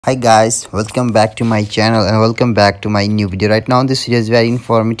Hi guys, welcome back to my channel and welcome back to my new video. Right now this video is very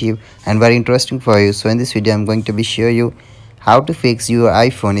informative and very interesting for you. So in this video I'm going to be show you how to fix your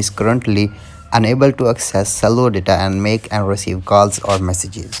iPhone is currently unable to access cellular data and make and receive calls or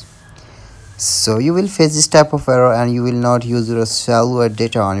messages. So you will face this type of error and you will not use your cellular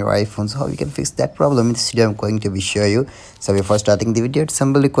data on your iPhone. So how you can fix that problem in this video I'm going to be show you. So before starting the video, it's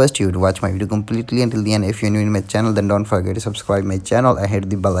simple request you to watch my video completely until the end. If you're new in my channel, then don't forget to subscribe my channel and hit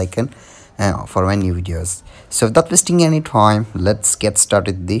the bell icon for my new videos. So without wasting any time, let's get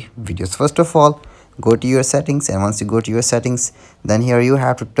started the videos. First of all, go to your settings, and once you go to your settings, then here you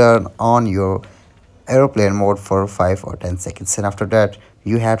have to turn on your aeroplane mode for 5 or 10 seconds, and after that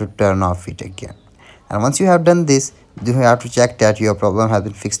you have to turn off it again. And once you have done this, you have to check that your problem has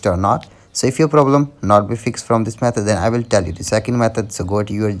been fixed or not. So if your problem not be fixed from this method, then I will tell you the second method. So go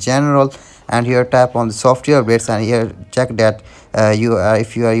to your general and here tap on the software updates, and here check that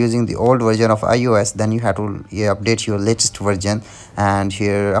if you are using the old version of iOS, then you have to update your latest version, and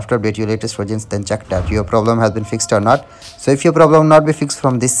here after update your latest versions, then check that your problem has been fixed or not. So if your problem not be fixed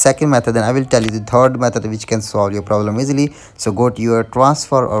from this second method, then I will tell you the third method which can solve your problem easily. So go to your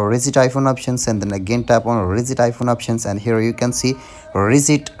transfer or reset iPhone options, and then again tap on reset iPhone options, and here you can see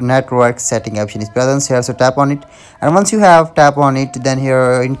reset network setting option is present here. So tap on it, and once you have tap on it, then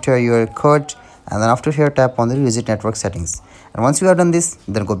here enter your code, and then after here tap on the reset network settings. And once you have done this,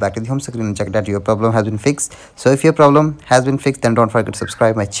 then go back to the home screen and check that your problem has been fixed. So if your problem has been fixed, then don't forget to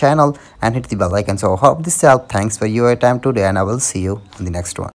subscribe my channel and hit the bell icon. So I hope this helped. Thanks for your time today, and I will see you in the next one.